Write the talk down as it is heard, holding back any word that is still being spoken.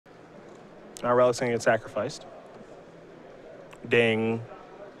Now Relic's going to get sacrificed. Ding.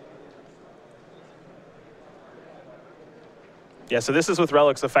 Yeah, so this is with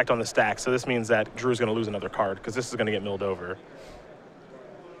Relic's effect on the stack. So this means that Drew's going to lose another card because this is going to get milled over.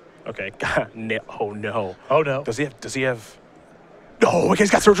 Okay. No. Oh, no. Oh, no. Does he have... Oh, okay, he's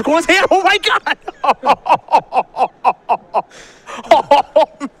got surgical in his hand. Oh, my God.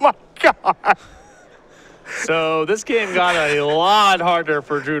 Oh, my God. So this game got a lot harder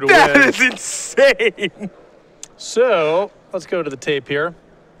for Drew to win. That is insane. So let's go to the tape here.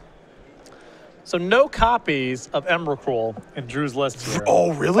 So no copies of Emrakul in Drew's list here.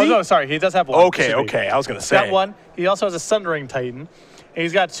 Oh, really? Oh, no, sorry. He does have one. Okay, okay. I was going to say. Got one. He also has a Sundering Titan. And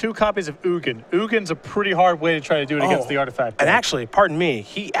he's got 2 copies of Ugin. Ugin's a pretty hard way to try to do it against the artifact. And actually, pardon me,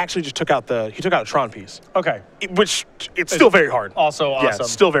 he actually just took out a Tron piece. Okay. Which, it's still very hard. Also awesome. Yeah, it's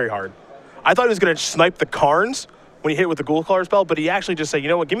still very hard. I thought he was going to snipe the Karns when he hit with the Ghoul Color spell, but he actually just said, you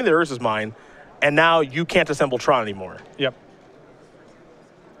know what, give me the Urza's Mine, and now you can't assemble Tron anymore. Yep.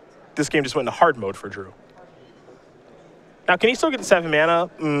 This game just went into hard mode for Drew. Now, can he still get the 7 mana?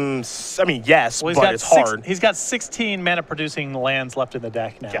 I mean, yes, well, but it's hard. He's got 16 mana-producing lands left in the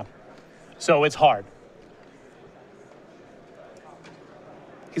deck now. Yeah. So it's hard.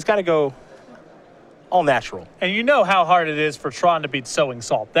 He's got to go all natural. And you know how hard it is for Tron to beat Sowing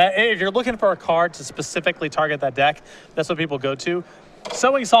Salt. That if you're looking for a card to specifically target that deck, that's what people go to.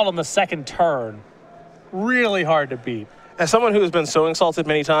 Sowing Salt on the second turn, really hard to beat. As someone who has been Sowing Salted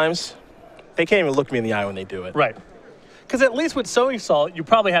many times, they can't even look me in the eye when they do it. Right. Because at least with Sowing Salt, you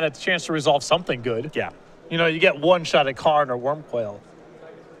probably had a chance to resolve something good. Yeah. You know, you get one shot at Karn or Wormcoil.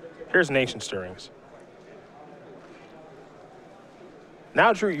 Here's an Ancient Stirrings.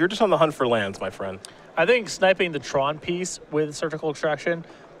 Now, Drew, you're just on the hunt for lands, my friend. I think sniping the Tron piece with Surgical Extraction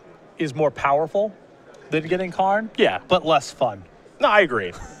is more powerful than getting Karn. Yeah. But less fun. No, I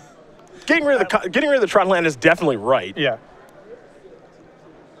agree. Getting rid of the Tron land is definitely right. Yeah.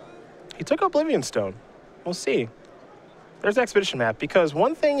 He took Oblivion Stone. We'll see. There's the Expedition map, because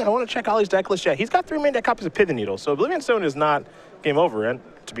one thing I want to check Ollie's deck list. Yeah, he's got 3 main deck copies of Pithing Needle, so Oblivion Stone is not game over. And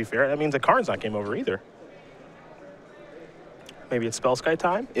to be fair, that means that Karn's not game over either. Maybe it's Spellskite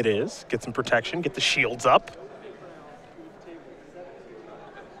time. It is. Get some protection. Get the shields up.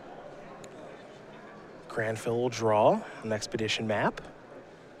 Cranfill will draw an Expedition map.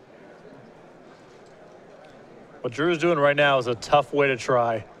 What Drew's doing right now is a tough way to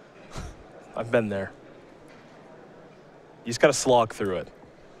try. I've been there. You just got to slog through it.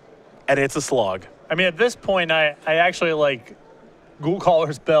 And it's a slog. I mean, at this point, I actually like Ghoul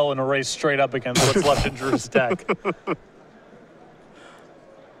Caller's Bell in a race straight up against what's left in Drew's deck.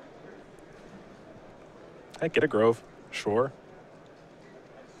 Hey, get a Grove. Sure.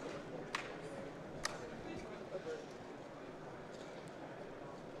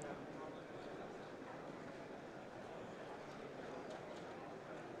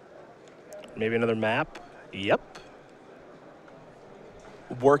 Maybe another map. Yep.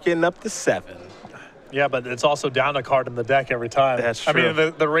 Working up to 7. Yeah, but it's also down a card in the deck every time. That's I true.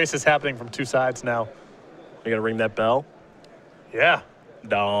 mean, the race is happening from 2 sides now. You gonna ring that bell? Yeah.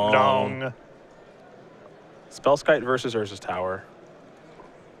 Dong. Dong. Spellskite versus Urza's Tower.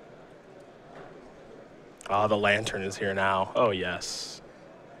 Oh, the Lantern is here now. Oh, yes.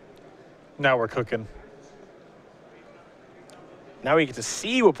 Now we're cooking. Now we get to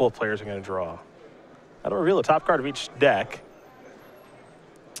see what both players are going to draw. That'll reveal the top card of each deck.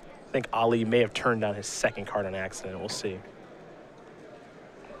 I think Ollie may have turned down his second card on accident. We'll see.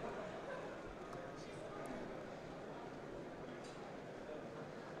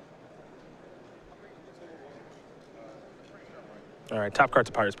 All right, top card's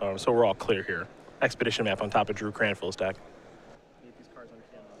a Pirate's Bottom, so we're all clear here. Expedition map on top of Drew Cranfill's deck.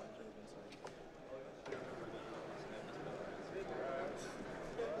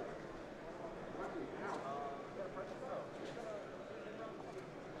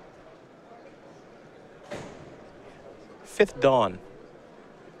 Fifth Dawn.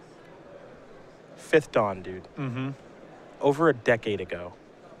 Fifth Dawn, dude. Mm-hmm. Over a decade ago.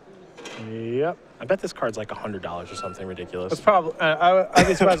 Yep. I bet this card's like $100 or something ridiculous. It's probably, I'd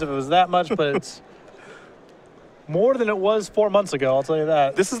be surprised if it was that much, but it's more than it was 4 months ago, I'll tell you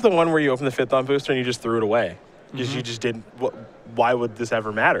that. This is the one where you open the Fifth Dawn booster and you just threw it away. Because you just didn't, why would this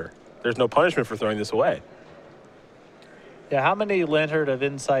ever matter? There's no punishment for throwing this away. Yeah, how many Lantern of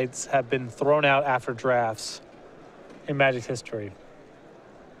Insights have been thrown out after drafts in Magic's history?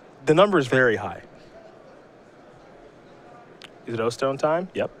 The number is very high. Is it O-Stone time?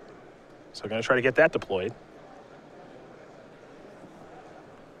 Yep. So I'm going to try to get that deployed.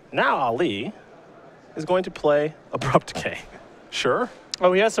 Now Ali is going to play Abrupt Decay. Sure.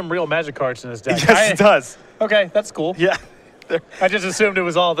 Oh, he has some real Magic cards in his deck. Yes, he does. Okay, that's cool. Yeah. I just assumed it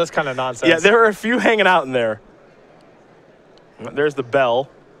was all this kind of nonsense. Yeah, there are a few hanging out in there. There's the Bell.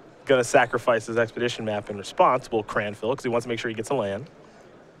 Going to sacrifice his expedition map in response. Will Cranfill, because he wants to make sure he gets a land.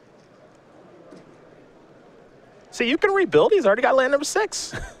 See, you can rebuild. He's already got land number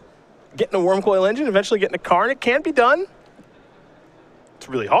 6. Getting a Wormcoil Engine, eventually getting a Karn. It can be done. It's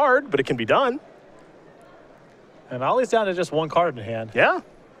really hard, but it can be done. And Ollie's down to just one card in hand. Yeah.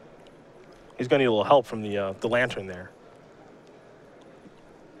 He's going to need a little help from the Lantern there.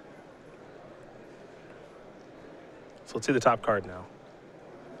 So let's see the top card now.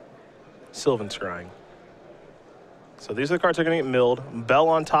 Sylvan Scrying. So these are the cards that are going to get milled. Bell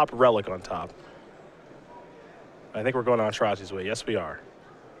on top, Relic on top. I think we're going Aintrazi's way. Yes, we are.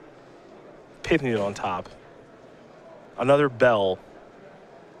 Pith Needle on top. Another Bell.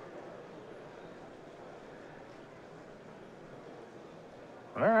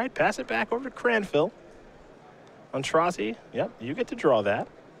 All right, pass it back over to Cranfill. Aintrazi, yep, you get to draw that.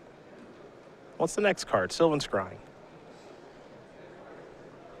 What's the next card? Sylvan Scrying.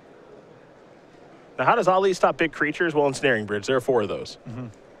 Now, how does Ali stop big creatures? Well, Ensnaring Bridge, there are 4 of those.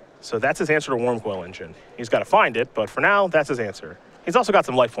 So that's his answer to Wormcoil Engine. He's got to find it, but for now, that's his answer. He's also got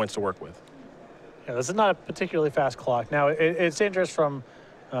some life points to work with. Yeah, this is not a particularly fast clock. Now, it's dangerous from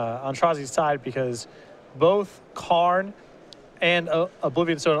Aintrazi's side because both Karn and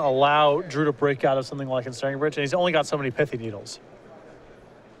Oblivion Stone allow Drew to break out of something like Ensnaring Bridge, and he's only got so many Pithy Needles.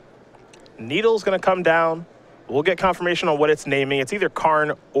 Needle's going to come down. We'll get confirmation on what it's naming. It's either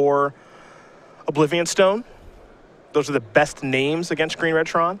Karn or Oblivion Stone. Those are the best names against Green Red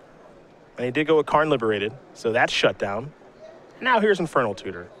Tron. And he did go with Karn Liberated, so that's shut down. Now here's Infernal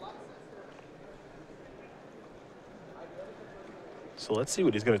Tutor. So let's see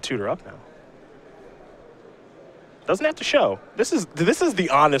what he's going to tutor up now. Doesn't have to show. This is the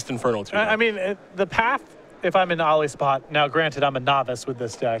honest Infernal Tutor. I mean, the path, if I'm in Ollie's spot, now granted I'm a novice with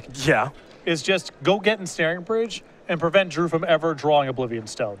this deck, Yeah, is just go get Ensnaring Bridge and prevent Drew from ever drawing Oblivion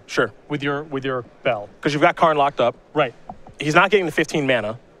Stone sure. with your Bell. Because you've got Karn locked up. Right. He's not getting the 15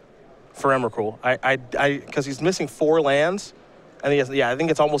 mana for Emrakul. Because he's missing 4 lands. And I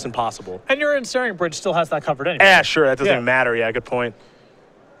think it's almost impossible. And your Ensnaring Bridge still has that covered anyway. Yeah, sure, that doesn't even matter. Yeah, good point.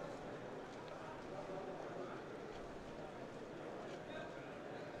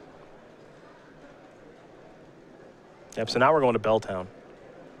 Yep, so now we're going to Belltown.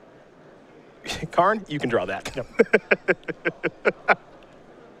 Karn, you can draw that. Yep.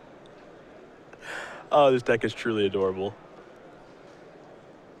 Oh, this deck is truly adorable.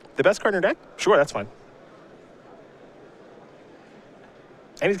 The best card in your deck? Sure, that's fine.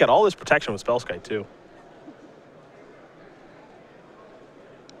 And he's got all this protection with Spellskite, too.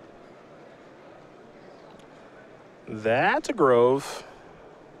 That's a Grove.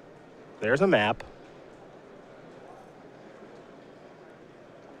 There's a map.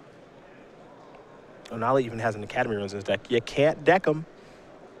 Onali even has an Academy runes in his deck. You can't deck him.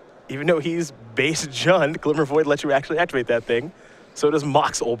 Even though he's base Jund, Glimmer Void lets you actually activate that thing. So does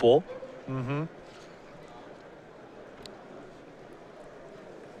Mox Opal. Mm-hmm.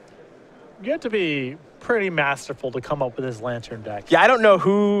 You have to be pretty masterful to come up with this Lantern deck. Yeah, I don't know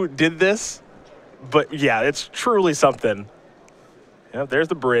who did this, but yeah, it's truly something. Yep, there's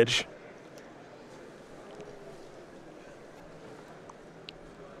the bridge.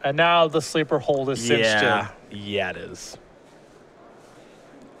 And now the sleeper hold is cinched in. Yeah, it is.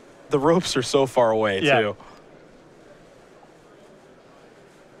 The ropes are so far away, too.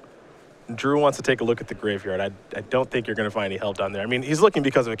 Drew wants to take a look at the graveyard. I don't think you're going to find any help down there. I mean, he's looking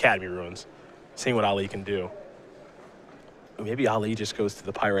because of Academy runes, seeing what Ali can do. Maybe Ali just goes to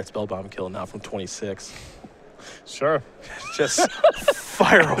the Pirate Spellbomb kill now from 26. Sure. Just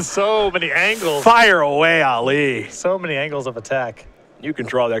fire. So many angles. Fire away, Ali. So many angles of attack. You can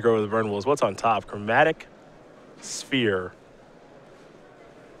draw that Grove of the Burn Wolves. What's on top? Chromatic Sphere.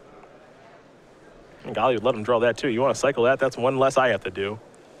 And golly, would let him draw that too. You want to cycle that? That's one less I have to do.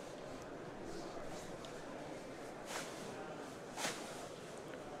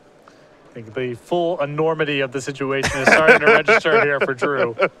 I think the full enormity of the situation is starting to register here for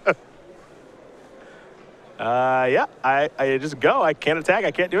Drew. Yeah, I just go. I can't attack.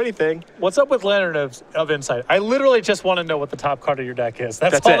 I can't do anything. What's up with Lantern of Insight? I literally just want to know what the top card of your deck is.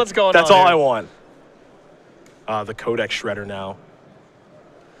 That's all it. that's going on. That's all here. I want. The Codex Shredder now.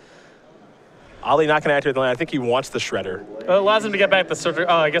 Ali not going to activate the land. I think he wants the Shredder. It allows him to get back the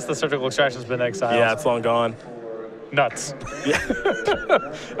surgical. Oh, I guess the surgical extraction's been exiled. Yeah, it's long gone. Nuts. Yeah.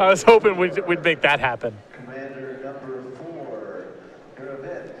 I was hoping we'd make that happen.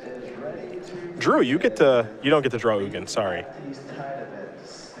 Drew, you don't get to draw Ugin. Sorry.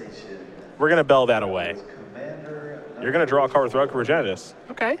 We're going to bell that away. You're going to draw a card with Relic of Progenitus.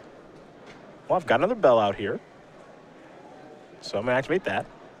 Okay. Well, I've got another bell out here. So I'm going to activate that.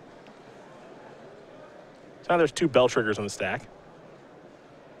 So now there's 2 bell triggers on the stack.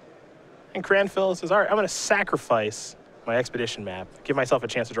 And Cranfill says, all right, I'm going to sacrifice my expedition map, give myself a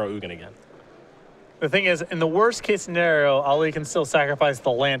chance to draw Ugin again. The thing is, in the worst case scenario, Ali can still sacrifice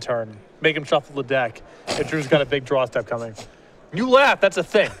the Lantern, make him shuffle the deck, if Drew's got a big draw step coming. You laugh, that's a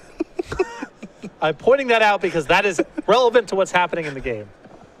thing. I'm pointing that out because that is relevant to what's happening in the game.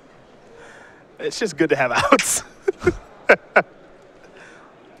 It's just good to have outs.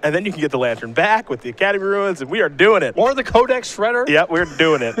 And then you can get the Lantern back with the Academy Ruins, and we are doing it. Or the Codex Shredder. Yep, we're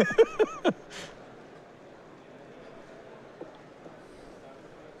doing it.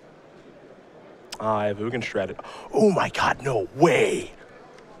 I have Ugin shredded. Oh my God, no way.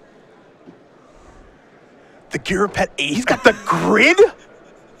 The Girapet 8, he's got the grid?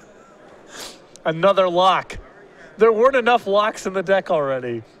 Another lock. There weren't enough locks in the deck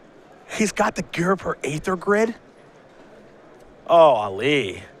already. He's got the Girapet Aether grid? Oh,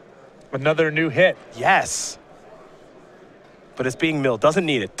 Ali. Another new hit. Yes. But it's being milled. Doesn't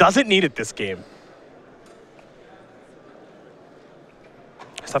need it. Doesn't need it this game.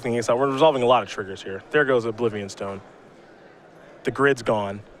 Something inside. We're resolving a lot of triggers here. There goes Oblivion Stone. The grid's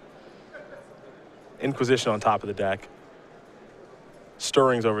gone. Inquisition on top of the deck.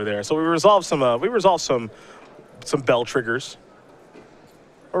 Stirring's over there. So we resolved some bell triggers.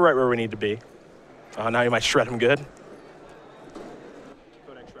 We're right where we need to be. Now you might shred him good.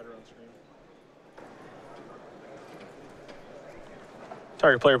 Codex Shredder on screen.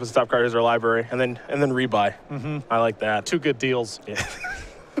 Target player puts the top card in their library and then rebuy. Mm-hmm. I like that. 2 good deals. Yeah.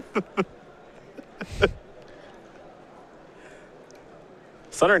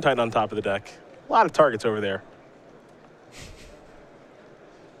 Sundering Titan on top of the deck. A lot of targets over there.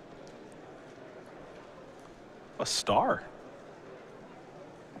 A star.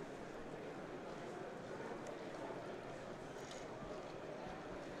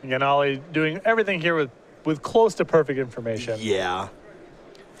 Again, Ollie doing everything here with close to perfect information. Yeah.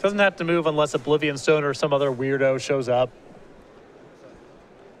 Doesn't have to move unless Oblivion Stone or some other weirdo shows up.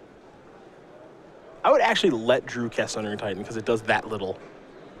 I would actually let Drew cast Sundering Titan because it does that little.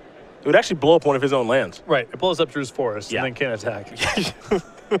 It would actually blow up one of his own lands. Right. It blows up Drew's forest Yeah. and then can't attack.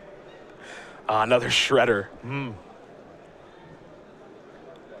 Another Shredder.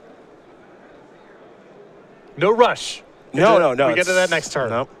 No rush. No. We get to that next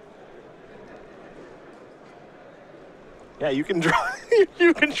turn. Nope. Yeah, you can draw.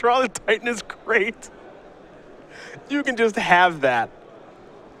 You can draw the Titan is great. You can just have that.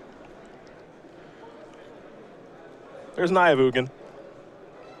 There's an Eye of Ugin.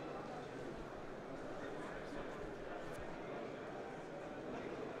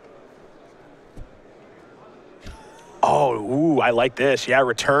 Oh, ooh, I like this. Yeah,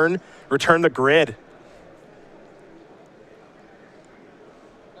 return the grid.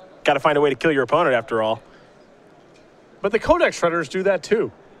 Got to find a way to kill your opponent after all. But the Codex Shredders do that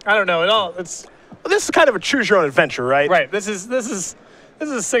too. I don't know. Well, this is kind of a choose your own adventure, right? Right. This is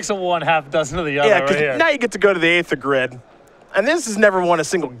 6 of one, half dozen of the other. Yeah, right because here. now you get to go to the Aether grid. And this has never won a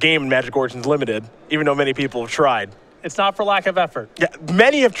single game in Magic Origins Limited, even though many people have tried. It's not for lack of effort. Yeah,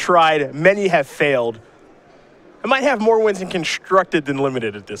 many have tried, many have failed. I might have more wins in Constructed than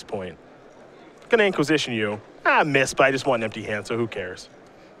Limited at this point. Gonna Inquisition you. Miss, but I just want an empty hand, so who cares?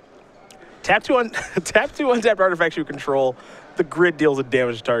 Tap 2 untapped artifacts you control. The grid deals a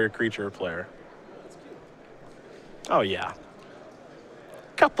damage to target creature or player. Oh, yeah.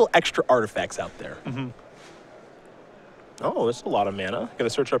 Couple extra artifacts out there. Mm-hmm. Oh, this is a lot of mana. Gonna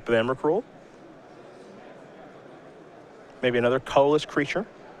search up the Emrakul. Maybe another colorless creature.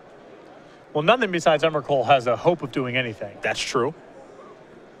 Well, nothing besides Emrakul has a hope of doing anything. That's true.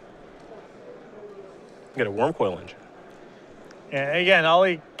 Get a Wormcoil Engine. And again,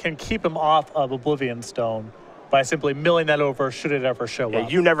 Ollie can keep him off of Oblivion Stone by simply milling that over should it ever show up.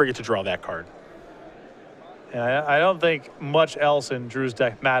 You never get to draw that card. And I don't think much else in Drew's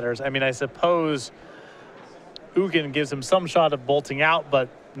deck matters. I mean, I suppose Ugin gives him some shot of bolting out, but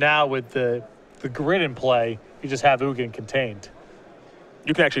now with the grid in play, you just have Ugin contained.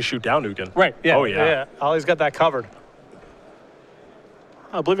 You can actually shoot down Ugin. Right, yeah. Oh, yeah. Ollie's got that covered.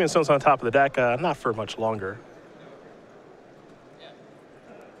 Oblivion Stone's on top of the deck, not for much longer.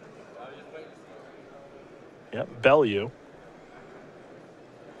 Yep, Bellew.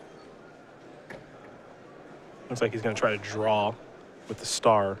 Looks like he's going to try to draw with the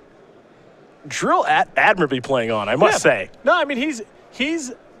star. Drill admirably playing on, I must say. No, I mean,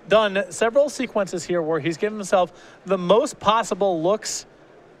 he's done several sequences here where he's given himself the most possible looks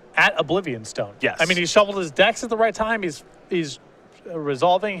at Oblivion Stone. Yes. I mean, he shuffled his decks at the right time. He's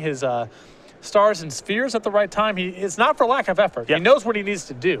resolving his stars and spheres at the right time. It's not for lack of effort. Yep. He knows what he needs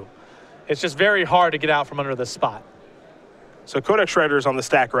to do. It's just very hard to get out from under this spot. So Codex Shredder is on the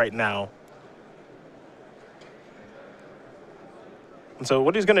stack right now. And so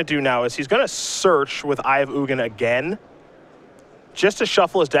what he's going to do now is he's going to search with Eye of Ugin again, just to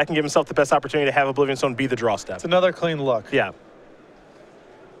shuffle his deck and give himself the best opportunity to have Oblivion Stone be the draw step. It's another clean look. Yeah.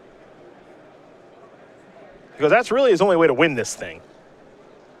 Because that's really his only way to win this thing.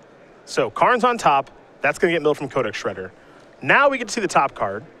 So Karn's on top. That's going to get milled from Codex Shredder. Now we get to see the top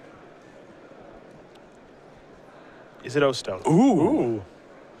card. Is it O-Stone? Ooh.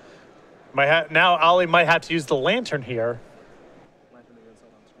 Now Ollie might have to use the lantern here.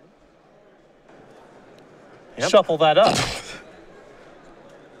 Yep. Shuffle that up.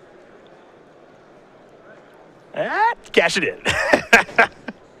 Cash it in.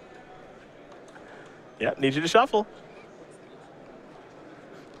 Yep, need you to shuffle.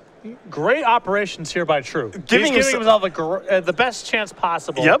 Great operations here by True. He's giving himself the best chance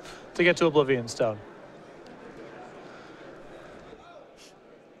possible to get to Oblivion Stone.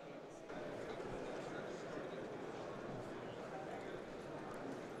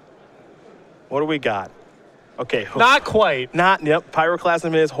 What do we got? Okay. Not quite. Yep,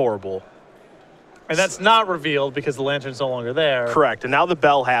 Pyroclasm is horrible. And that's not revealed because the lantern's no longer there. Correct. And now the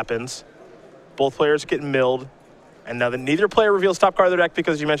bell happens. Both players get milled. And now neither player reveals top card of their deck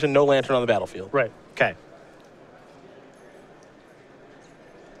because you mentioned no lantern on the battlefield. Right. Okay.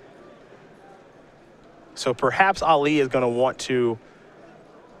 So perhaps Ali is going to want to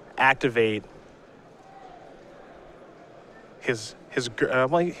activate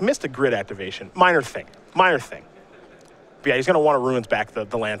well, he missed a grid activation. Minor thing. But yeah, he's going to want to ruins back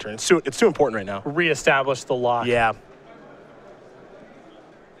the lantern. It's too important right now. Reestablish the lock. Yeah.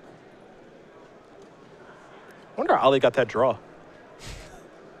 I wonder how Ali got that draw.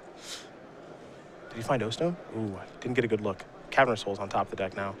 Did he find O-Stone? Ooh, didn't get a good look. Cavernous Soul's on top of the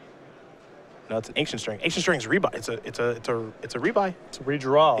deck now. No, it's an Ancient String. Ancient String's rebuy. It's a rebuy. It's a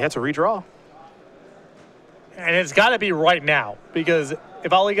redraw. Yeah, it's a redraw. And it's got to be right now because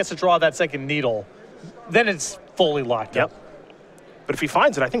if Ali gets to draw that second needle, then it's fully locked up. But if he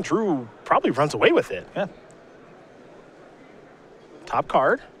finds it, I think Drew probably runs away with it. Yeah. Top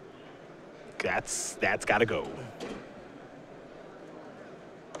card. That's got to go.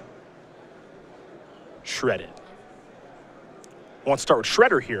 Shredded. Wants to start with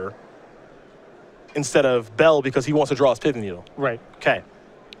Shredder here instead of Bell because he wants to draw his Pithing Needle. Right. Okay.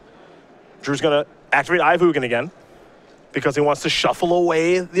 Drew's going to activate Eye of Ugin again because he wants to shuffle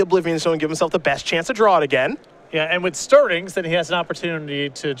away the Oblivion Stone and give himself the best chance to draw it again. Yeah, and with Stirrings, then he has an opportunity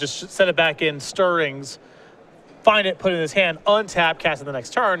to just set it back in, Stirrings, find it, put it in his hand, untap, cast it the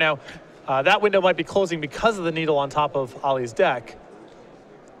next turn. Now, that window might be closing because of the needle on top of Ali's deck.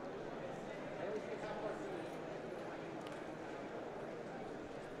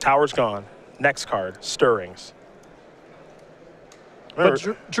 Tower's gone. Next card, Stirrings. But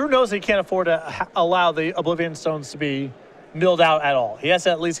Drew knows he can't afford to allow the Oblivion Stones to be milled out at all. He has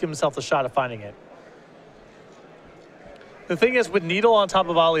to at least give himself the shot of finding it. The thing is, with Needle on top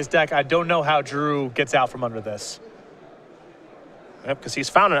of Ali's deck, I don't know how Drew gets out from under this. Yep, because he's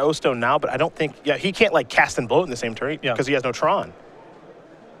found an O-Stone now, but I don't think, he can't like cast and bloat in the same turn because he has no Tron.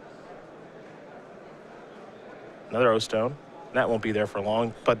 Another O-Stone. That won't be there for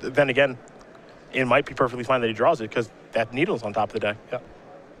long, but then again, it might be perfectly fine that he draws it because that needle's on top of the deck.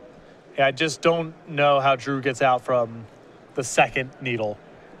 Yeah, I just don't know how Drew gets out from the second needle.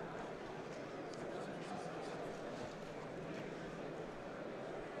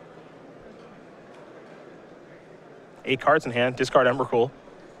 Eight cards in hand. Discard Emrakul.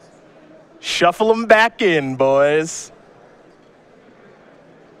 Shuffle them back in, boys.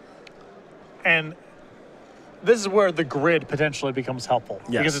 And this is where the grid potentially becomes helpful.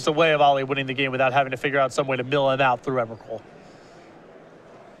 Yes. Because it's a way of Ali winning the game without having to figure out some way to mill him out through Emrakul.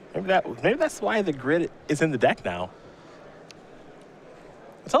 Maybe that's why the grid is in the deck now.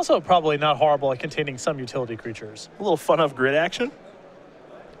 It's also probably not horrible at containing some utility creatures. A little fun of grid action.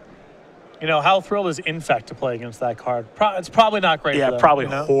 You know, how thrilled is Infect to play against that card? It's probably not great for them. Probably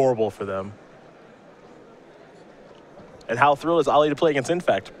horrible for them. And how thrilled is Ali to play against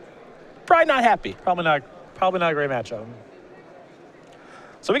Infect? Probably not happy. Probably not a great matchup.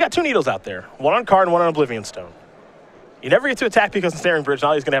 So we got two needles out there. One on card and one on Oblivion Stone. You never get to attack because of Snaring Bridge.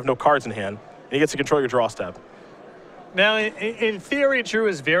 Now he's going to have no cards in hand. And he gets to control your draw step. Now, in theory, Drew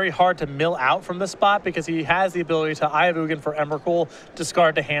is very hard to mill out from this spot because he has the ability to Eye of Ugin for Emrakul,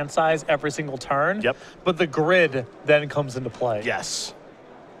 discard to hand size every single turn. Yep. But the grid then comes into play. Yes.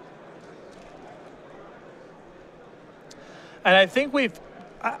 And I think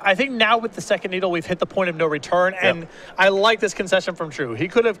now with the second needle, we've hit the point of no return. And I like this concession from Drew. He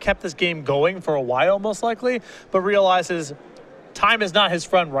could have kept this game going for a while, most likely, but realizes time is not his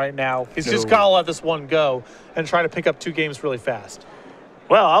friend right now. He's just got to let this one go and try to pick up 2 games really fast.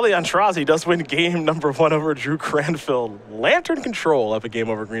 Well, Aintrazi does win game number 1 over Drew Cranfill. Lantern control up a game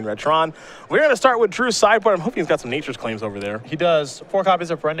over Green Red Tron. We're going to start with Drew's sideboard. I'm hoping he's got some Nature's Claims over there. He does. 4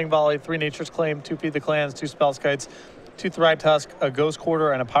 copies of Rending Volley, 3 Nature's Claim, 2 Feed the Clans, 2 Spellskites, 2 Thrag Tusk, a Ghost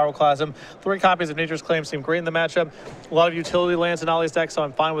Quarter, and a Pyroclasm. 3 copies of Nature's Claim seem great in the matchup. A lot of utility lands in Ollie's deck, so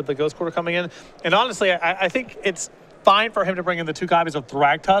I'm fine with the Ghost Quarter coming in. And honestly, I think it's fine for him to bring in the 2 copies of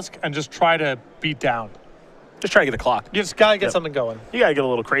Thrag Tusk and just try to beat down. Just try to get the clock. You just got to get something going. You got to get a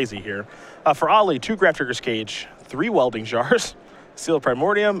little crazy here. For Ollie, 2 Graph Trigger's Cage, 3 Welding Jars, Seal of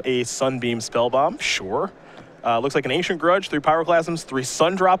Primordium, a Sunbeam Spellbomb, sure. Looks like an Ancient Grudge, 3 Pyroclasms, 3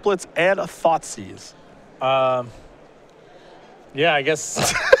 Sun Droplets, and a Thoughtseize. Yeah, I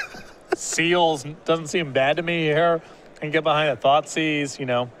guess Seals doesn't seem bad to me here. I can get behind a Thoughtseize, you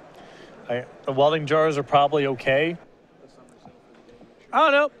know. The Welding Jars are probably okay. I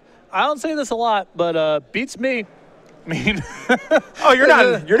don't know. I don't say this a lot, but beats me. I mean, oh, you're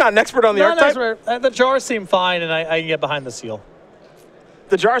not an expert on the archetype? The jars seem fine, and I can get behind the seal.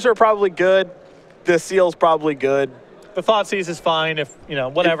 The jars are probably good. The seal's probably good. The Thoughtseize is fine if, you know,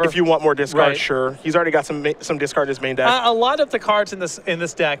 whatever. If you want more discard, sure. He's already got some discard in his main deck. A lot of the cards in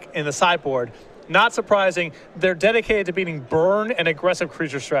this deck, in the sideboard, not surprising, they're dedicated to beating burn and aggressive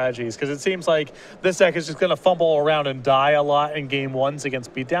creature strategies, because it seems like this deck is just going to fumble around and die a lot in game 1s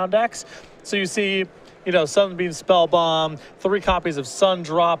against beatdown decks. So you see, you know, Sunbeam Spellbomb, 3 copies of Sun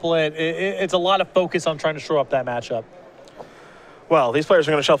Droplet. It's a lot of focus on trying to shore up that matchup. Well, these players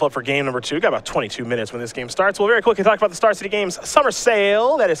are going to shuffle up for game number 2. Got about 22 minutes when this game starts. We'll very quickly talk about the Star City Games summer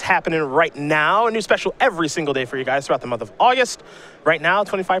sale that is happening right now. A new special every single day for you guys throughout the month of August. Right now,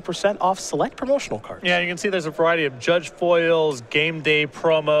 25% off select promotional cards. Yeah, you can see there's a variety of Judge foils, game day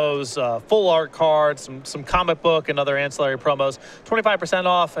promos, full art cards, some comic book and other ancillary promos. 25%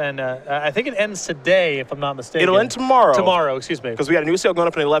 off, and I think it ends today, if I'm not mistaken. It'll end tomorrow. Tomorrow, excuse me. Because we got a new sale going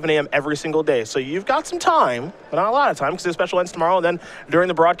up at 11 a.m. every single day. So you've got some time, but not a lot of time, because the special ends tomorrow. And then during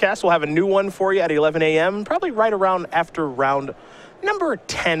the broadcast, we'll have a new one for you at 11 a.m., probably right around after round number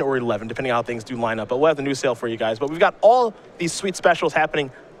 10 or 11, depending on how things do line up. But we'll have the new sale for you guys. But we've got all these sweet specials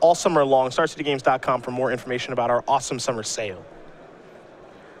happening all summer long. StarCityGames.com for more information about our awesome summer sale.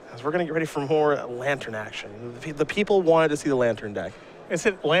 As we're going to get ready for more Lantern action. The people wanted to see the Lantern deck. Is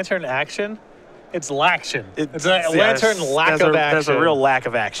it Lantern action? It's Laction. It's a Lantern lack of action. There's a real lack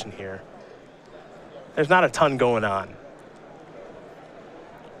of action here. There's not a ton going on.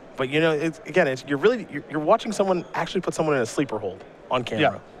 But, you know, you're watching someone actually put someone in a sleeper hold on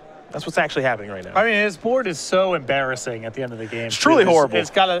camera. Yeah. That's what's actually happening right now. I mean, his board is so embarrassing at the end of the game. It's truly horrible.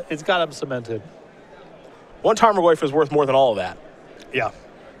 It's got him cemented. One Tarmogoyf is worth more than all of that. Yeah.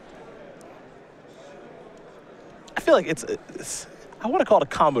 I feel like it's I want to call it a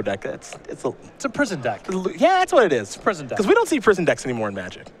combo deck. It's a prison deck. Yeah, that's what it is. It's a prison deck. Because we don't see prison decks anymore in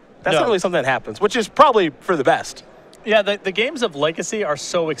Magic. That's not really something that happens, which is probably for the best. Yeah, the games of Legacy are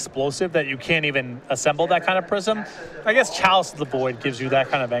so explosive that you can't even assemble that kind of prism. I guess Chalice of the Void gives you that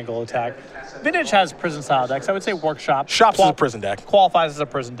kind of angle attack. Vintage has prison-style decks. I would say Workshop. Shops is a prison deck. Qualifies as a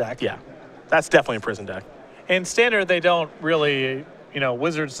prison deck. Yeah, that's definitely a prison deck. In Standard, they don't really, you know,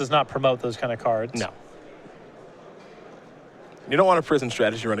 Wizards does not promote those kind of cards. No. You don't want a prison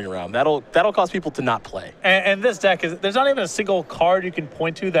strategy running around. That'll cause people to not play. And this deck there's not even a single card you can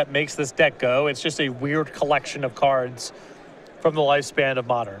point to that makes this deck go. It's just a weird collection of cards from the lifespan of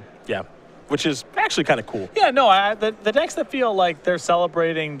Modern. Yeah, which is actually kind of cool. Yeah, no, the decks that feel like they're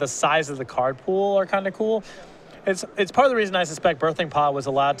celebrating the size of the card pool are kind of cool. It's part of the reason I suspect Birthing Pod was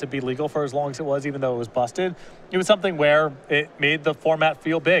allowed to be legal for as long as it was, even though it was busted. It was something where it made the format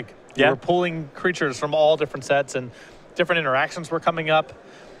feel big. Yeah. You were pulling creatures from all different sets and different interactions were coming up.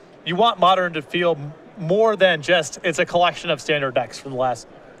 You want Modern to feel more than just it's a collection of standard decks from the last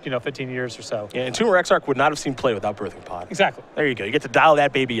 15 years or so. Yeah, and Tumor Exarch would not have seen play without Birthing Pod. Exactly. There you go. You get to dial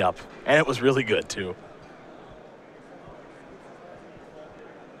that baby up. And it was really good, too.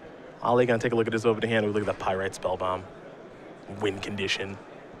 Ollie going to take a look at his opening hand. We look at that Pyrite Spellbomb. Win condition.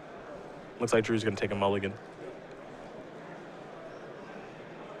 Looks like Drew's going to take a mulligan.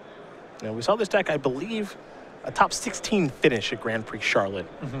 Now, we saw this deck, I believe, a top 16 finish at Grand Prix Charlotte.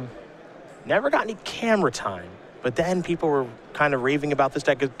 Mm-hmm. Never got any camera time. But then people were kind of raving about this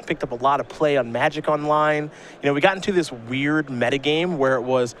deck. It picked up a lot of play on Magic Online. We got into this weird metagame where it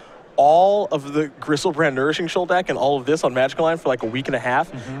was all of the Gristlebrand Nourishing Shoal deck and all of this on Magic Online for like a week and a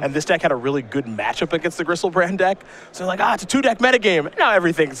half, and this deck had a really good matchup against the Gristlebrand deck. So they're like, it's a 2-deck metagame. Now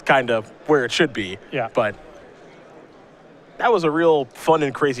everything's kind of where it should be. Yeah. But that was a real fun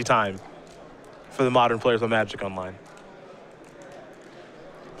and crazy time for the modern players on Magic Online.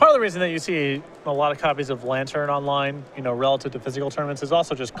 Part of the reason that you see a lot of copies of Lantern online, relative to physical tournaments, is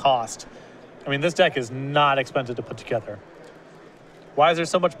also just cost. I mean, this deck is not expensive to put together. Why is there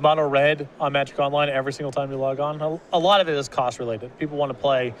so much mono red on Magic Online every single time you log on? A lot of it is cost related. People want to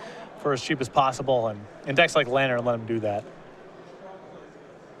play for as cheap as possible, and in decks like Lantern let them do that.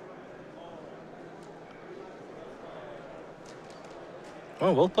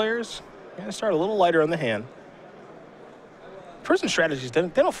 Well, both players going to start a little lighter on the hand. Person strategies, they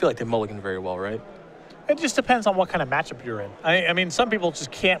don't feel like they mulligan very well, right? It just depends on what kind of matchup you're in. I mean, some people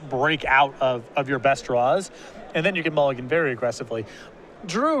just can't break out of your best draws, and then you can mulligan very aggressively.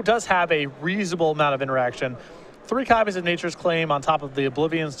 Drew does have a reasonable amount of interaction. 3 copies of Nature's Claim on top of the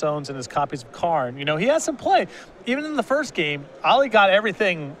Oblivion Stones and his copies of Karn. He has some play. Even in the first game, Ollie got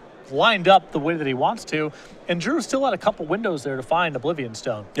everything lined up the way that he wants to, and Drew still had a couple windows there to find Oblivion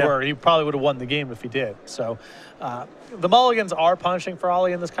Stone, where he probably would have won the game if he did. So the mulligans are punishing for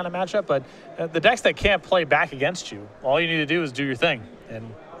Ollie in this kind of matchup, but the decks that can't play back against you, all you need to do is do your thing.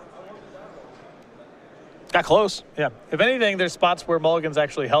 And got close. Yeah. If anything, there's spots where mulligans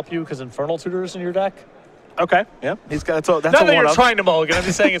actually help you because Infernal Tutor's in your deck. Okay. Yeah. He's got that's not that you're trying to mulligan. I'm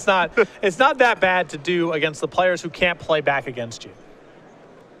just saying it's not that bad to do against the players who can't play back against you.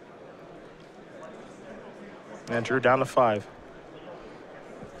 And Drew down to 5.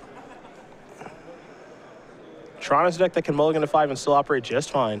 Toronto's deck that can mulligan to 5 and still operate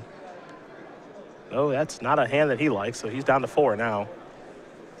just fine. Oh, that's not a hand that he likes, so he's down to 4 now.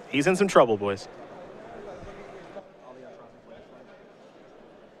 He's in some trouble, boys.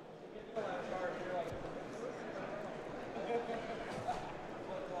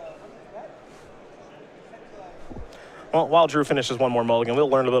 Well, while Drew finishes one more mulligan, we'll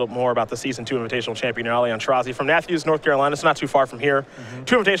learn a little more about the Season 2 Invitational Champion, Aintrazi, from Matthews, North Carolina. It's not too far from here.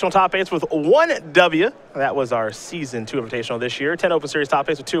 2 Invitational top 8s with 1 W. That was our Season 2 Invitational this year. 10 Open Series top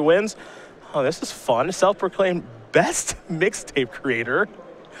 8s with 2 wins. Oh, this is fun. Self-proclaimed best mixtape creator,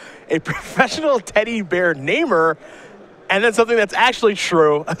 a professional teddy bear namer, and then something that's actually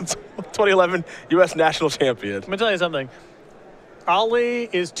true, 2011 U.S. National Champion. Let me tell you something. Ollie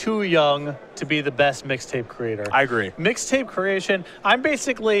is too young to be the best mixtape creator. I agree. Mixtape creation, I'm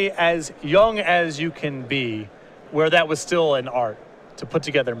basically as young as you can be, where that was still an art, to put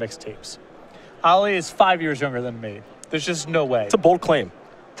together mixtapes. Ollie is 5 years younger than me. There's just no way. It's a bold claim.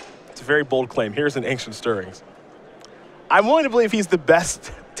 It's a very bold claim. Here's an Ancient Stirrings. I'm willing to believe he's the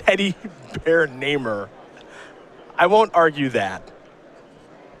best teddy bear namer. I won't argue that.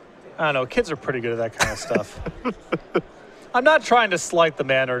 I don't know. Kids are pretty good at that kind of stuff. I'm not trying to slight the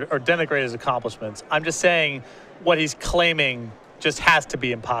man or denigrate his accomplishments. I'm just saying what he's claiming just has to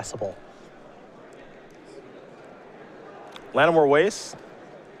be impossible. Lanimore Waste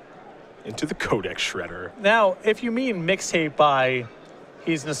into the Codex Shredder. Now, if you mean mixtape by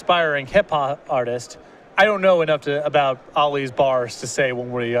he's an aspiring hip-hop artist, I don't know enough about Ollie's bars to say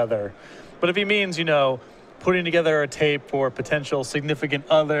one way or the other. But if he means, putting together a tape for a potential significant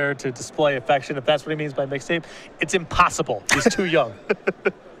other to display affection, if that's what he means by mixtape, it's impossible. He's too young.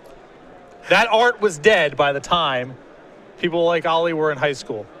 That art was dead by the time people like Ollie were in high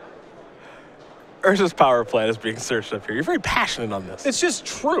school. Urza's power plant is being searched up here. You're very passionate on this. It's just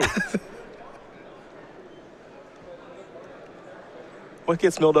true. What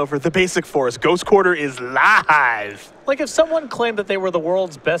gets milled over? The basic forest. Ghost Quarter is live. Like if someone claimed that they were the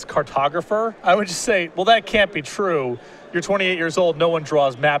world's best cartographer, I would just say, well, that can't be true. You're 28 years old. No one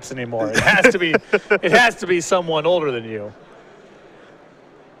draws maps anymore. It has to be. It has to be someone older than you.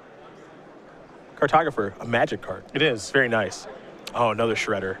 Cartographer, a magic card. It is Very nice. Oh, another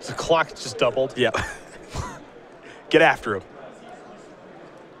shredder. The clock just doubled. Yeah. Get after him.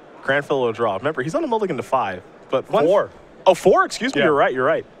 Cranfill will draw. Remember, he's on a mulligan to 5. But 4. Oh, 4? Excuse me. Yeah. You're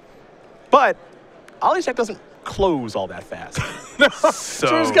right. But Ollie's deck doesn't close all that fast. So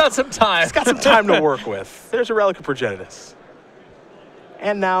Drew's got some time. He's got some time to work with. There's a Relic of Progenitus.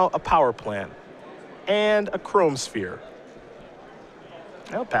 And now a power plant. And a Chrome Sphere.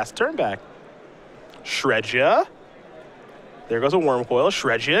 I'll pass the turn back. Shred ya. There goes a Worm Coil.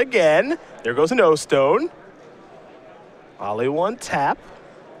 Shred ya again. There goes an O-Stone. Ollie 1 tap.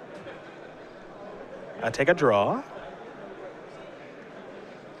 I take a draw.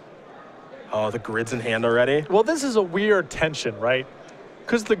 Oh, the grid's in hand already. Well, this is a weird tension, right?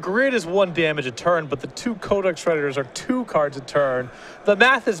 Because the grid is 1 damage a turn, but the 2 Codex Shredders are 2 cards a turn. The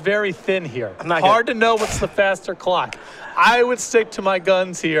math is very thin here. Hard to know what's the faster clock. I would stick to my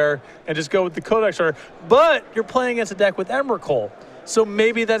guns here and just go with the Codex Shredder. But you're playing against a deck with Emrakul, so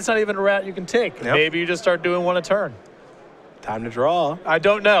maybe that's not even a route you can take. Yep. Maybe you just start doing 1 a turn. Time to draw. I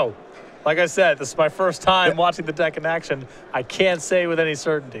don't know. Like I said, this is my first time watching the deck in action. I can't say with any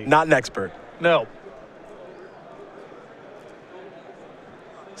certainty. Not an expert. No.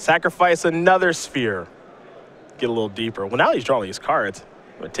 Sacrifice another sphere. Get a little deeper. Well, now he's drawing these cards.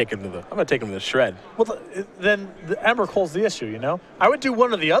 I'm gonna take him to the shred. Well, then the Emrakul's the issue, you know. I would do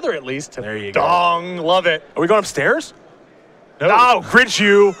one or the other at least. There you go. Love it. Are we going upstairs? No. Oh, grid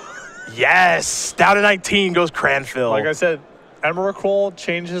you. Yes. Down to 19 goes Cranfill. Like I said, Emrakul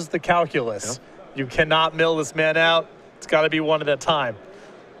changes the calculus. Yep. You cannot mill this man out. It's got to be 1 at a time.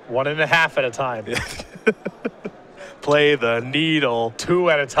 1.5 at a time. Play the needle. 2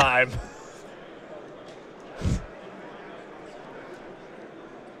 at a time.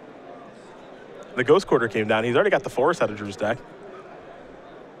 The Ghost Quarter came down. He's already got the forest out of Drew's deck.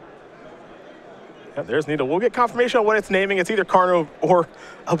 Yeah, there's Needle. We'll get confirmation on what it's naming. It's either Karn or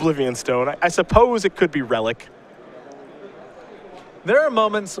Oblivion Stone. I suppose it could be Relic. There are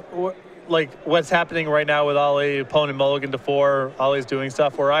moments like what's happening right now with Ollie, opponent mulligan to 4, Ollie's doing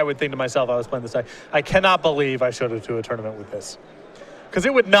stuff where I would think to myself, I was playing this deck, I cannot believe I showed up to a tournament with this. Because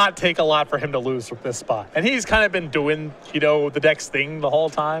it would not take a lot for him to lose from this spot. And he's kind of been doing, you know, the deck's thing the whole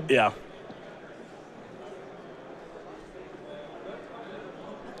time. Yeah.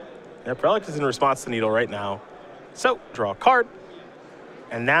 Yep, Relic is in response to Needle right now. So, draw a card.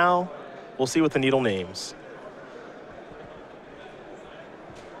 And now, we'll see what the Needle names.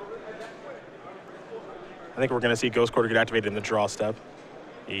 I think we're going to see Ghost Quarter get activated in the draw step.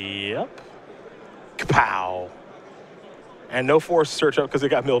 Yep. Kapow. And no force search up because it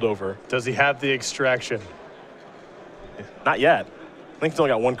got milled over. Does he have the extraction? Not yet. I think he's only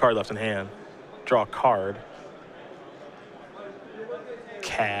got 1 card left in hand. Draw a card.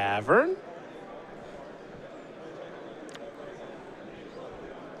 Cavern.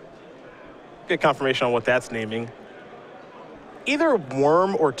 Get confirmation on what that's naming. Either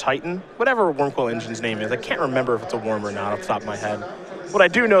Worm or Titan, whatever Wormcoil Engine's name is. I can't remember if it's a Worm or not off the top of my head. What I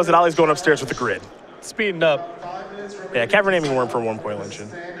do know is that Ollie's going upstairs with the grid. Speeding up. Yeah, Cavern naming Worm for Wormcoil Engine.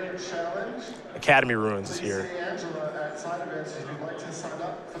 Academy Ruins is here.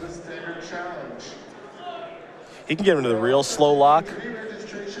 He can get into the real slow lock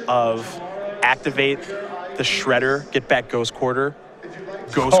of activate the Shredder, get back Ghost Quarter,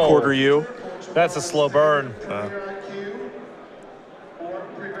 Ghost Quarter you. That's a slow burn.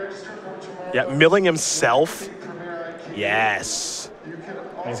 Yeah, milling himself. Yes.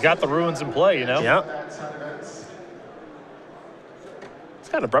 He's got the ruins in play, you know? Yeah. It's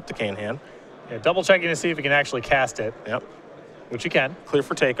got an Abrupt Decay in hand. Yeah, double checking to see if he can actually cast it. Yep. Which you can. Clear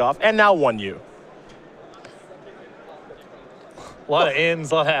for takeoff. And now 1U. A lot of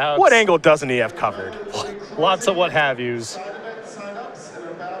ins, a lot of outs. What angle doesn't he have covered? Lots of what have yous.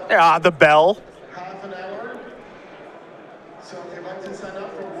 Yeah, the bell. Half an hour. So if you'd like to sign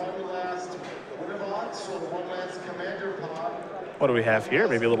up for one last Winterbots or one last Commander Pod. What do we have here?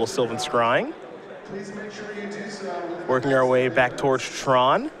 Maybe a little Sylvan Scrying. Please make sure you do so. Working our way back towards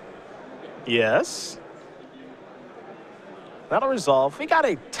Tron. Yes. That'll resolve. We got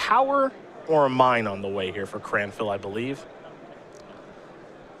a tower or a mine on the way here for Cranfill, I believe.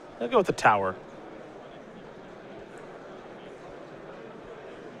 I'll go with the tower.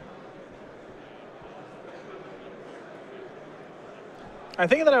 I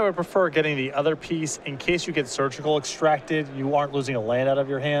think that I would prefer getting the other piece in case you get surgical extracted. You aren't losing a land out of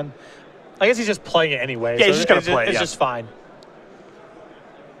your hand. I guess he's just playing it anyway. Yeah, he's just going to play it. It's just fine.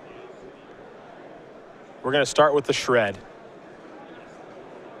 We're going to start with the shred.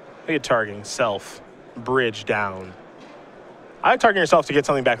 Look at targeting. Self. Bridge down. I like targeting yourself to get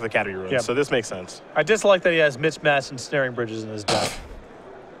something back to the Academy Ruins, so this makes sense. I dislike that he has mismatched and snaring bridges in his deck.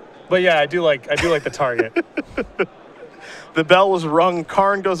 But yeah, I do like the target. The bell was rung.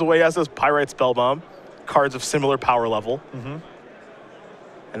 Karn goes away, as does Pyrite Spellbomb. Cards of similar power level. Mm-hmm.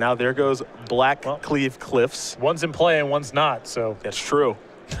 And now there goes Black Cleave Cliffs. One's in play and one's not, so. That's true.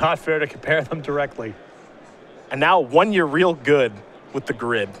 Not fair to compare them directly. And now 1 year real good with the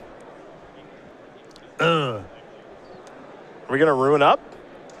grid. Are we going to ruin up?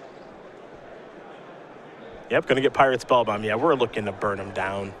 Yep, going to get Pirate Spellbomb. Yeah, we're looking to burn him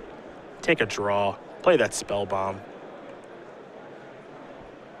down. Take a draw. Play that Spellbomb.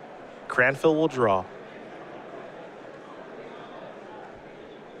 Cranfill will draw.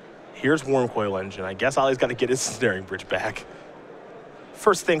 Here's Wormcoil Engine. I guess Ollie's got to get his Snaring Bridge back.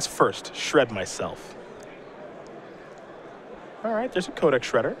 First things first, shred myself. All right, there's a Codex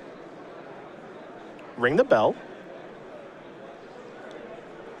Shredder. Ring the bell.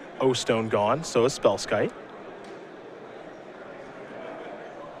 O-Stone gone, so is Spellskite.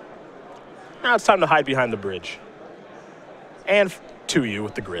 Now it's time to hide behind the bridge. And to you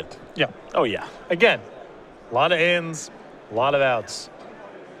with the grid. Yeah. Oh, yeah. Again, a lot of ins, a lot of outs.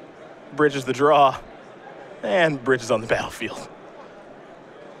 Bridge is the draw, and Bridge is on the battlefield.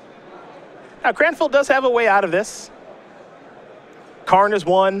 Now, Cranfill does have a way out of this. Karn is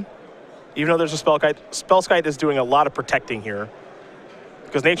one, even though there's a Spellskite. Spellskite is doing a lot of protecting here,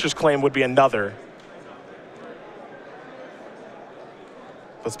 because Nature's Claim would be another.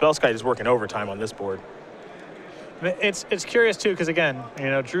 But Spellskite is working overtime on this board. It's curious, too, because, again, you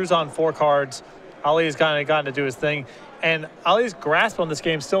know, Drew's on 4 cards. Ali's kind of gotten to do his thing. And Ali's grasp on this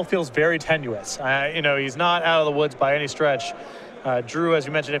game still feels very tenuous. You know, he's not out of the woods by any stretch. Drew, as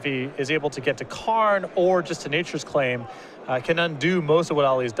you mentioned, if he is able to get to Karn or just to Nature's Claim, can undo most of what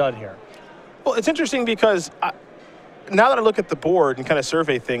Ali's done here. Well, it's interesting because now that I look at the board and kind of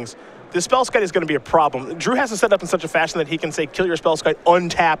survey things, the Spellskite is going to be a problem. Drew has to set up in such a fashion that he can say, kill your Spellskite,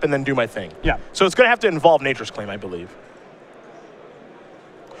 untap, and then do my thing. Yeah. So it's going to have to involve Nature's Claim, I believe.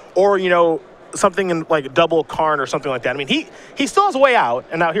 Or, you know, something in like double Karn or something like that. I mean, he still has a way out,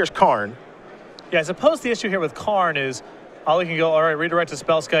 and now here's Karn. Yeah, I suppose the issue here with Karn is Ali can go, all right, redirect to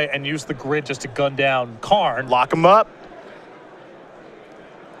Spellskite and use the grid just to gun down Karn. Lock him up.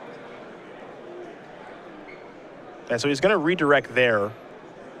 And so he's going to redirect there.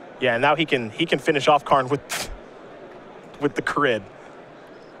 Yeah, and now he can finish off Karn with the crid.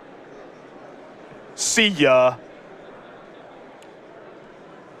 See ya.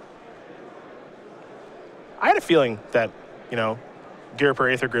 I had a feeling that, you know, Gear per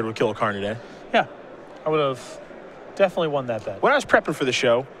Aether Grid would kill a Karn today. Yeah, I would have definitely won that bet. When I was prepping for the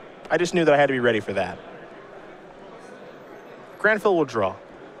show, I just knew that I had to be ready for that. Cranfill will draw.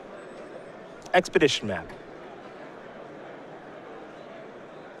 Expedition map.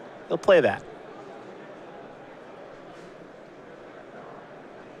 He'll play that.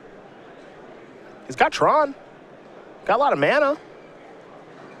 He's got Tron. Got a lot of mana.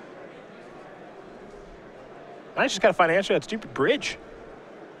 I just got to find an answer to that stupid bridge.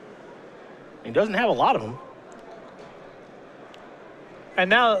 He doesn't have a lot of them. And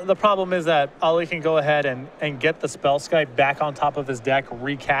now the problem is that Ali can go ahead and get the Spellskite back on top of his deck,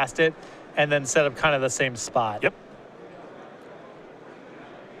 recast it, and then set up kind of the same spot. Yep.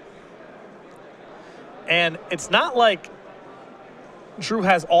 And it's not like Drew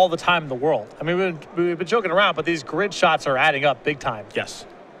has all the time in the world. I mean, we've been joking around, but these grid shots are adding up big time. Yes.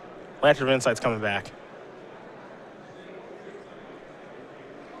 Lantern of Insight's coming back.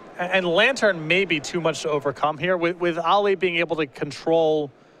 And Lantern may be too much to overcome here. With Ali being able to control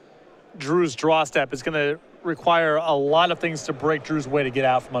Drew's draw step, it's going to require a lot of things to break Drew's way to get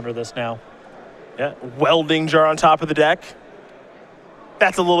out from under this now. Yeah. Welding Jar on top of the deck.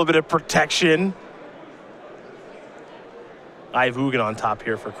 That's a little bit of protection. Ivugan on top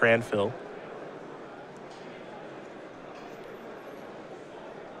here for Cranfill.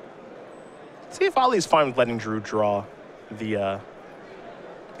 See if Ali's fine with letting Drew draw the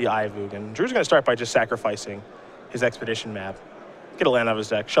Ivugan. Drew's going to start by just sacrificing his Expedition map. Get a land out of his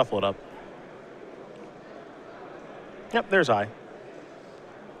deck, shuffle it up. Yep, there's I.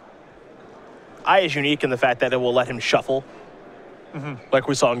 I is unique in the fact that it will let him shuffle, like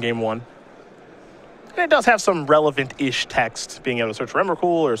we saw in Game 1. And it does have some relevant-ish text, being able to search for Emrakul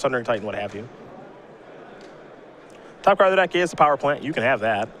or Sundering Titan, what have you. Top card of the deck is the Power Plant. You can have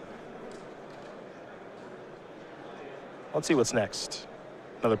that. Let's see what's next.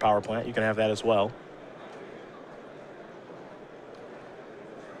 Another Power Plant. You can have that as well.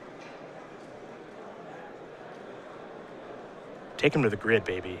 Take him to the grid,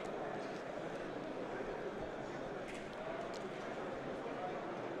 baby.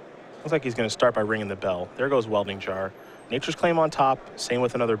 Looks like he's going to start by ringing the bell. There goes Welding Jar. Nature's Claim on top. Same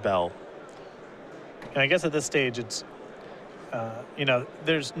with another bell. And I guess at this stage, it's, you know,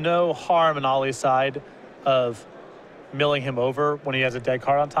 there's no harm on Ali's side of milling him over when he has a dead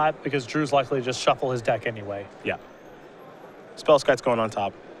card on top, because Drew's likely to just shuffle his deck anyway. Yeah. Spellskite's going on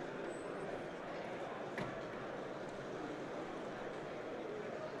top.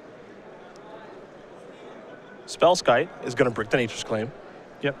 Spellskite is going to brick the Nature's Claim.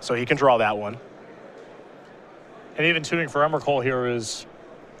 Yep. So he can draw that one. And even tuning for Emrakul here is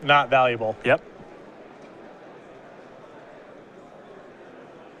not valuable. Yep.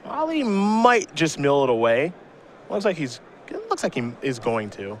 Ali might just mill it away. Looks like he is going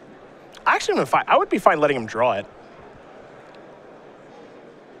to. Actually, I would be fine letting him draw it.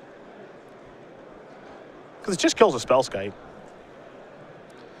 because it just kills a spell Skype.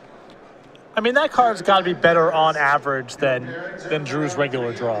 I mean, that card's got to be better on average than Drew's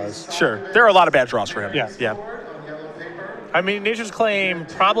regular draws. Sure. There are a lot of bad draws for him. Yeah. Yeah. I mean, Nature's Claim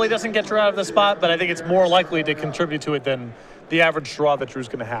probably doesn't get Drew out of the spot, but I think it's more likely to contribute to it than the average draw that Drew's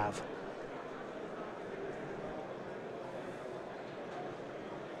going to have.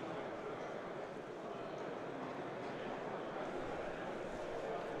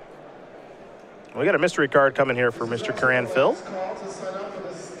 We got a mystery card coming here for Mr. Cranfill.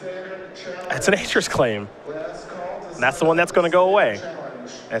 That's an Nature's Claim. And that's the one that's going to go away.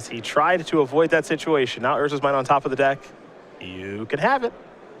 As he tried to avoid that situation. Now Urza's Mine on top of the deck. You can have it.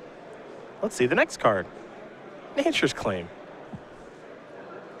 Let's see the next card. Nature's Claim.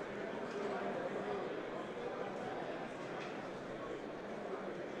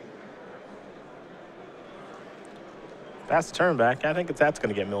 Fast turn back. I think that's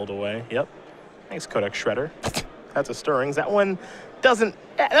going to get milled away. Yep. Thanks, Kodak Shredder. That's a Stirrings. That one doesn't.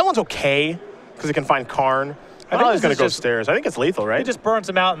 That one's okay because it can find Karn. I think he's going to go stairs. I think it's lethal, right? He just burns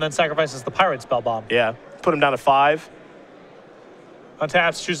him out and then sacrifices the Pirate Spell Bomb. Yeah. Put him down to 5.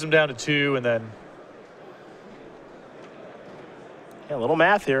 Untaps, shoots him down to 2, and then. Yeah, a little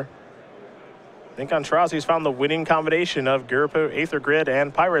math here. I think Aintrazi's found the winning combination of Gyarapo, Aether Grid,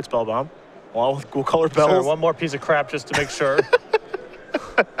 and Pirate Spell Bomb, along with Cool Color Bells. Sure, one more piece of crap just to make sure.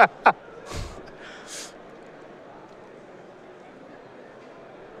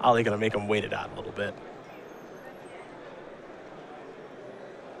 Ollie going to make him wait it out a little bit.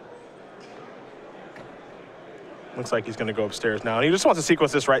 Looks like he's going to go upstairs now. And he just wants to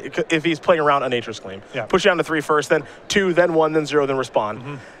sequence this right if he's playing around a Nature's Claim. Yeah. Push down to 3 first, then 2, then 1, then 0, then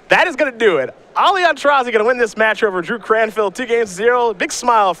respond. That is going to do it. Ali Aintrazi going to win this match over Drew Cranfill, 2-0. Big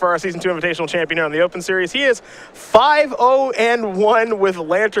smile for our Season 2 Invitational champion here on the Open Series. He is 5-0-1 with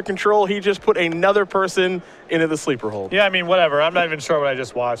Lantern Control. He just put another person into the sleeper hold. Yeah, I mean, whatever. I'm not even sure what I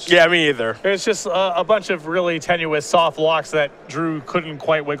just watched. Yeah, me either. It's just a bunch of really tenuous soft locks that Drew couldn't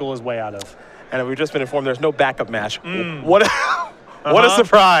quite wiggle his way out of. And we've just been informed there's no backup match. What a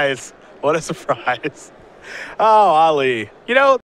surprise. What a surprise. Oh, Ali. You know,